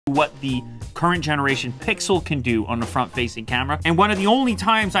what the current generation Pixel can do on the front-facing camera. And one of the only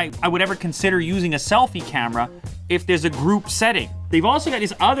times I would ever consider using a selfie camera if there's a group setting. They've also got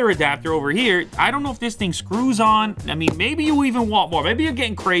this other adapter over here. I don't know if this thing screws on. I mean, maybe you even want more. Maybe you're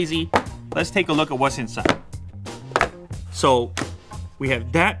getting crazy. Let's take a look at what's inside. So we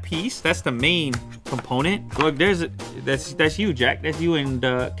have that piece. That's the main component. Look, that's you, Jack. That's you and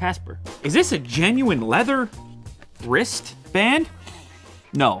Casper. Is this a genuine leather wristband?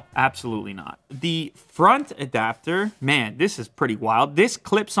 No, absolutely not. The front adapter, man, this is pretty wild. This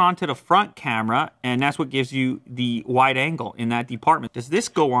clips onto the front camera, and that's what gives you the wide angle in that department. Does this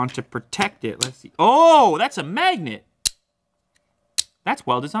go on to protect it? Let's see. Oh, that's a magnet. That's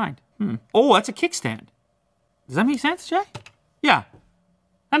well designed. Oh, that's a kickstand. Does that make sense, Jack? Yeah,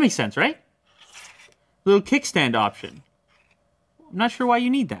 that makes sense, right? Little kickstand option. I'm not sure why you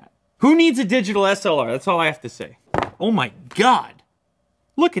need that. Who needs a digital SLR? That's all I have to say. Oh my God.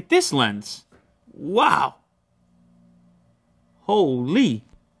 Look at this lens. Wow. Holy.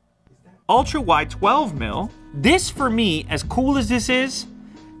 Ultra wide 12 mil. This for me, as cool as this is,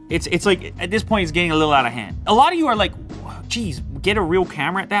 it's like at this point it's getting a little out of hand. A lot of you are like, geez, get a real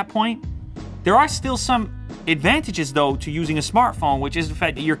camera at that point. There are still some advantages though to using a smartphone, which is the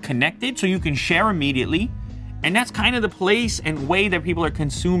fact that you're connected so you can share immediately. And that's kind of the place and way that people are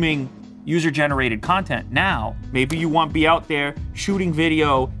consuming user-generated content now. Maybe you want to be out there shooting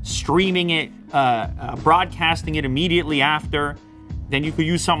video, streaming it, broadcasting it immediately after. Then you could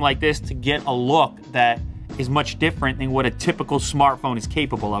use something like this to get a look that is much different than what a typical smartphone is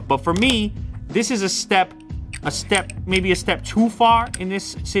capable of. But for me, this is maybe a step too far in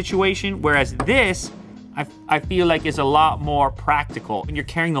this situation, whereas this, I feel like is a lot more practical. When you're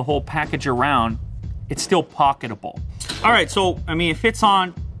carrying the whole package around, it's still pocketable. All right, so, I mean, it fits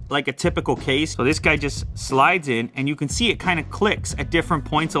on like a typical case. So this guy just slides in and you can see it kind of clicks at different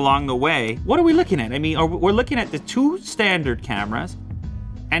points along the way. What are we looking at? I mean, we're looking at the 2 standard cameras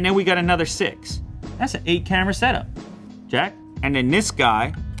and then we got another 6. That's an 8 camera setup, Jack. And then this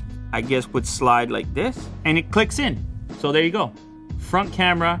guy, I guess, would slide like this and it clicks in. So there you go. Front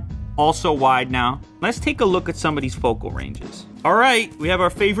camera, also wide now. Let's take a look at some of these focal ranges. All right, we have our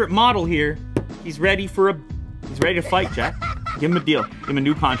favorite model here. He's ready to fight, Jack. Give him a deal. Give him a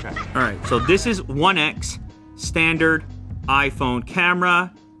new contract. All right, so this is 1X standard iPhone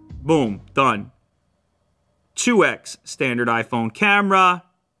camera. Boom, done. 2X standard iPhone camera.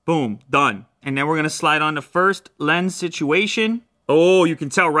 Boom, done. And then we're gonna slide on the first lens situation. Oh, you can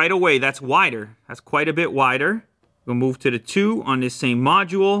tell right away that's wider. That's quite a bit wider. We'll move to the 2 on this same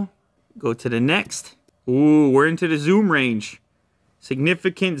module. Go to the next. Ooh, we're into the zoom range.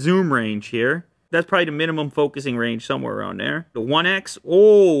 Significant zoom range here. That's probably the minimum focusing range, somewhere around there. The 1X,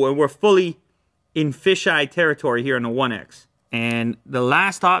 oh, and we're fully in fisheye territory here on the 1X. And the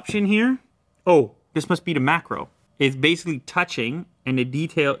last option here, oh, this must be the macro. It's basically touching and the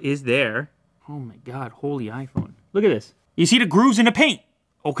detail is there. Oh my God, holy iPhone. Look at this. You see the grooves in the paint,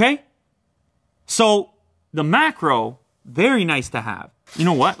 okay? So the macro, very nice to have. You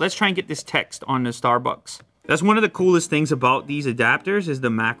know what? Let's try and get this text on the Starbucks. That's one of the coolest things about these adapters is the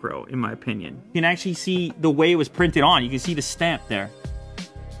macro, in my opinion. You can actually see the way it was printed on. You can see the stamp there.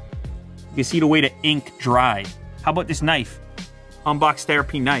 You can see the way the ink dried. How about this knife? Unbox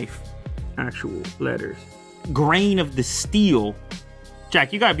therapy knife. Actual letters. Grain of the steel.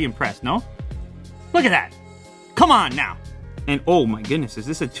 Jack, you gotta be impressed, no? Look at that. Come on now. And oh my goodness, is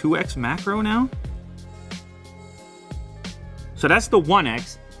this a 2X macro now? So that's the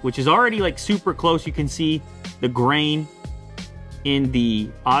 1X, which is already like super close. You can see the grain in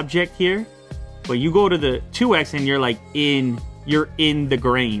the object here. But you go to the 2X and you're like you're in the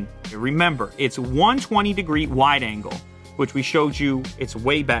grain. Remember, it's 120-degree wide angle, which we showed you, it's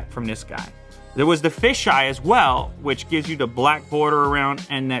way back from this guy. There was the fisheye as well, which gives you the black border around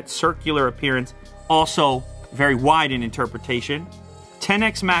and that circular appearance, also very wide in interpretation.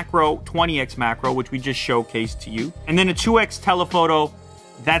 10X macro, 20X macro, which we just showcased to you. And then a 2X telephoto,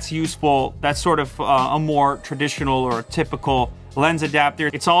 that's useful. That's sort of a more traditional or typical lens adapter.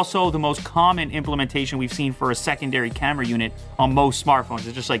 It's also the most common implementation we've seen for a secondary camera unit on most smartphones.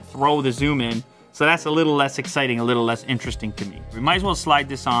 It's just like throw the zoom in. So that's a little less exciting, a little less interesting to me. We might as well slide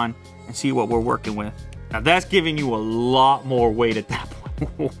this on and see what we're working with. Now that's giving you a lot more weight at that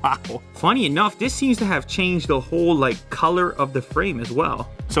point. Wow. Funny enough, this seems to have changed the whole like color of the frame as well.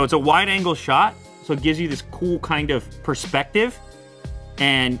 So it's a wide angle shot. So it gives you this cool kind of perspective.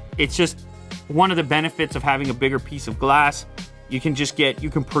 And it's just one of the benefits of having a bigger piece of glass. You can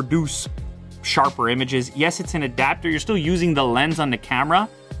produce sharper images. Yes, it's an adapter. You're still using the lens on the camera,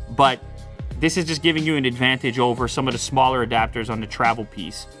 but This is just giving you an advantage over some of the smaller adapters on the travel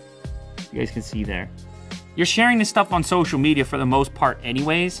piece. You guys can see there. You're sharing this stuff on social media for the most part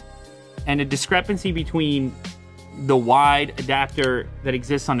anyways, and the discrepancy between the wide adapter that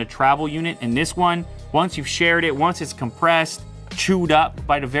exists on the travel unit and this one, once you've shared it, once it's compressed, chewed up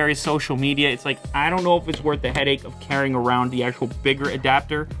by the various social media, it's like, I don't know if it's worth the headache of carrying around the actual bigger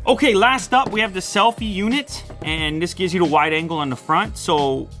adapter. Okay, last up, we have the selfie unit, and this gives you the wide angle on the front.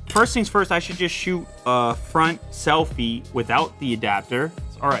 So first things first, I should just shoot a front selfie without the adapter.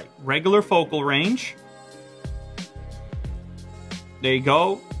 All right, regular focal range. There you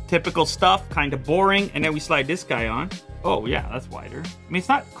go. Typical stuff, kind of boring. And then we slide this guy on. Oh yeah, that's wider. I mean, it's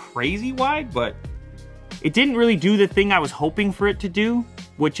not crazy wide, but it didn't really do the thing I was hoping for it to do,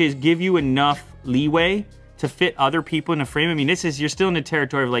 which is give you enough leeway to fit other people in the frame. I mean, you're still in the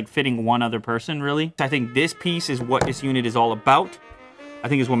territory of like fitting one other person, really. I think this piece is what this unit is all about. I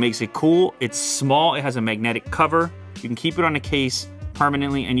think is what makes it cool. It's small, it has a magnetic cover. You can keep it on the case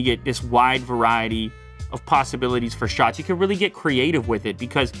permanently, and you get this wide variety of possibilities for shots. You can really get creative with it,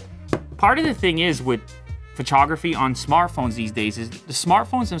 because part of the thing is with photography on smartphones these days is the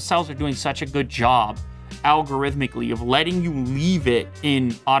smartphones themselves are doing such a good job algorithmically of letting you leave it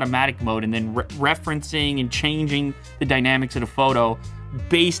in automatic mode and then referencing and changing the dynamics of the photo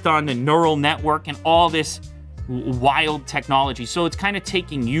based on the neural network and all this wild technology. So it's kind of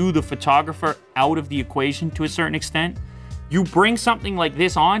taking you, the photographer, out of the equation to a certain extent. You bring something like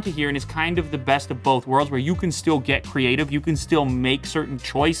this onto here and it's kind of the best of both worlds, where you can still get creative, you can still make certain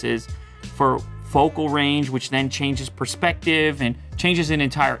choices for focal range, which then changes perspective and changes an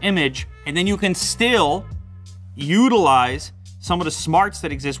entire image. And then you can still utilize some of the smarts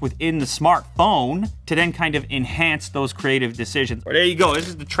that exist within the smartphone to then kind of enhance those creative decisions. There you go, this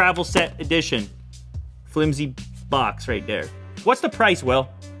is the travel set edition. Flimsy box right there. What's the price, Will?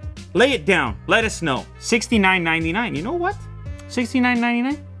 Lay it down, let us know. $69.99, you know what?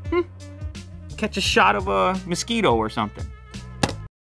 $69.99? Catch a shot of a mosquito or something.